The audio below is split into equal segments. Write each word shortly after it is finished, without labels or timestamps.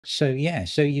So yeah,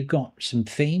 so you've got some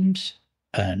themes,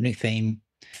 new theme.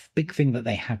 Big thing that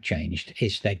they have changed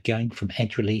is they're going from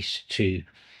edge release to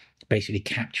basically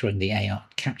capturing the AR,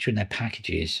 capturing their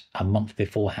packages a month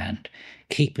beforehand,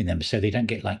 keeping them so they don't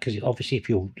get like, because obviously if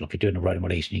you're like doing a rolling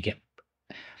release and you get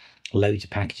loads of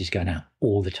packages going out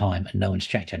all the time and no one's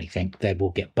checked anything, they will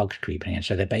get bugs creeping in.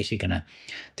 So they're basically going to,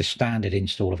 the standard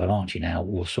install of Omarchy now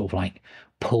will sort of like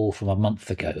pull from a month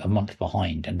ago, a month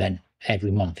behind, and then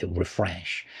every month it will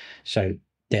refresh. So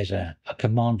there's a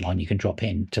command line you can drop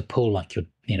in to pull like your,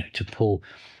 to pull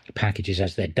packages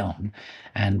as they're done.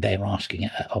 And they're asking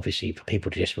obviously for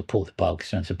people to just report the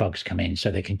bugs. And if the bugs come in so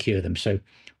they can cure them. So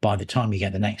by the time you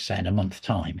get the next set in a month's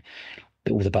time,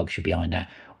 all the bugs should be ironed out,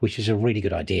 which is a really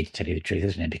good idea to tell you the truth,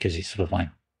 isn't it? Because it's sort of like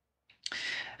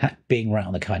being right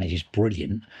on the cutting edge is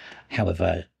brilliant.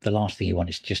 However, the last thing you want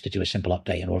is just to do a simple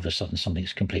update and all of a sudden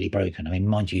something's completely broken. I mean,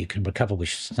 mind you, you can recover with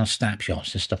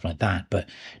snapshots and stuff like that, but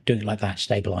doing it like that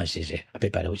stabilizes it a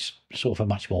bit better. It's sort of a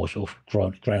much more sort of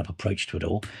grown up approach to it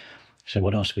all. So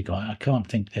what else have we got? I can't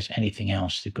think there's anything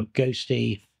else. They've got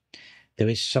Ghostty. There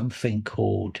is something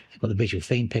called, they've got the visual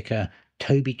theme picker,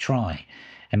 Toby Try.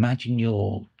 Imagine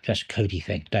that's a Cody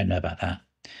thing. Don't know about that.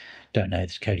 Don't know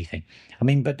this Cody thing. I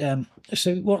mean, but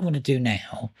so what I'm going to do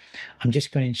now, I'm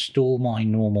just going to install my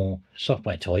normal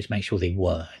software toys, make sure they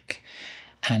work,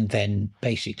 and then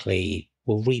basically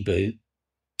we'll reboot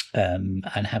and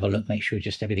have a look, make sure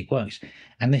just everything works.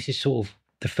 And this is sort of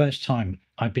the first time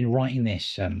I've been writing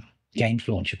this games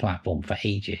launcher platform for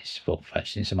ages,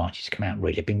 since Omarchy's come out.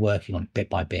 Really, I've been working on it bit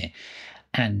by bit,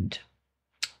 and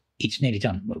it's nearly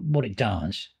done. What it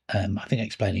does, I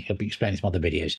think I'll be explaining some other videos.